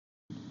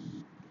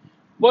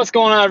What's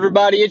going on,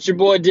 everybody? It's your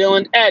boy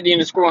Dylan at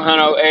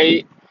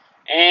the_108,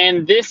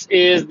 and this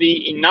is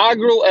the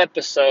inaugural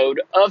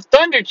episode of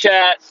Thunder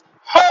Chats.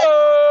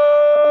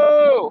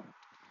 Ho!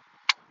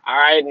 All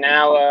right,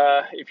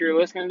 now, if you're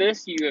listening to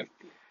this, you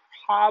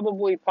have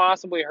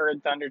possibly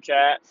heard Thunder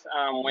Chats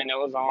when it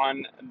was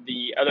on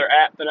the other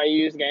app that I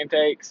use,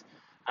 GameTakes.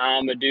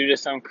 But due to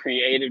some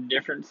creative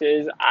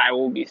differences, I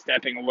will be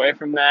stepping away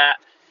from that,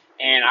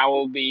 and I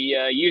will be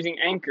using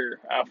Anchor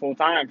full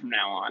time from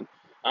now on.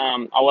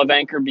 I love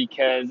Anchor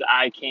because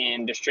I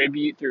can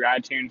distribute through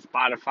iTunes,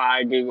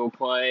 Spotify, Google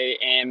Play,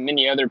 and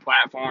many other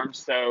platforms.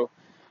 So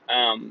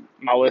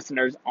my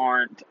listeners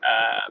aren't,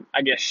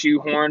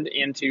 shoehorned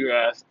into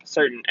a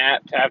certain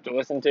app to have to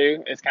listen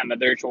to. It's kind of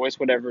their choice,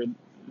 whatever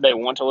they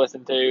want to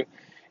listen to.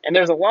 And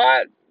there's a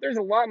lot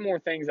more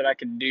things that I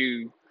could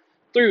do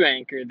through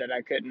Anchor that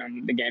I couldn't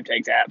on the Game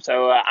Takes app.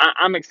 So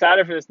I'm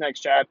excited for this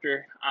next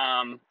chapter.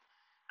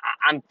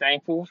 I'm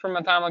thankful for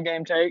my time on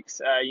Game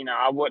Takes.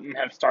 I wouldn't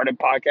have started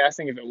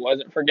podcasting if it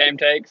wasn't for Game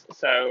Takes.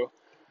 So,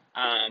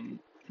 I'm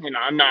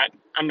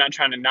not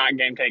trying to knock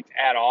Game Takes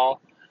at all.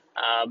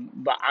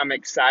 But I'm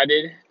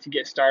excited to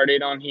get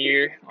started on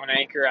here on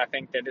Anchor. I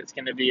think that it's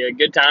going to be a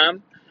good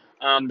time.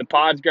 The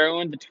pod's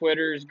growing. The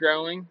Twitter is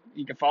growing.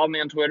 You can follow me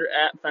on Twitter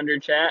at Thunder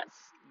Chats.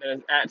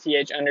 That's at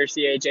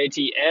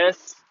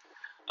 @CHATS.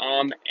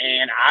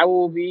 And I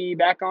will be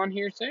back on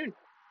here soon.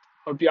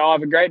 Hope you all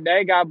have a great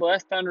day. God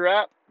bless. Thunder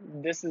up.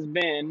 This has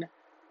been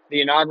the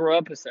inaugural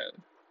episode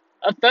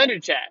of Thunder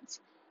Chats.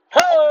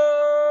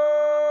 Ho!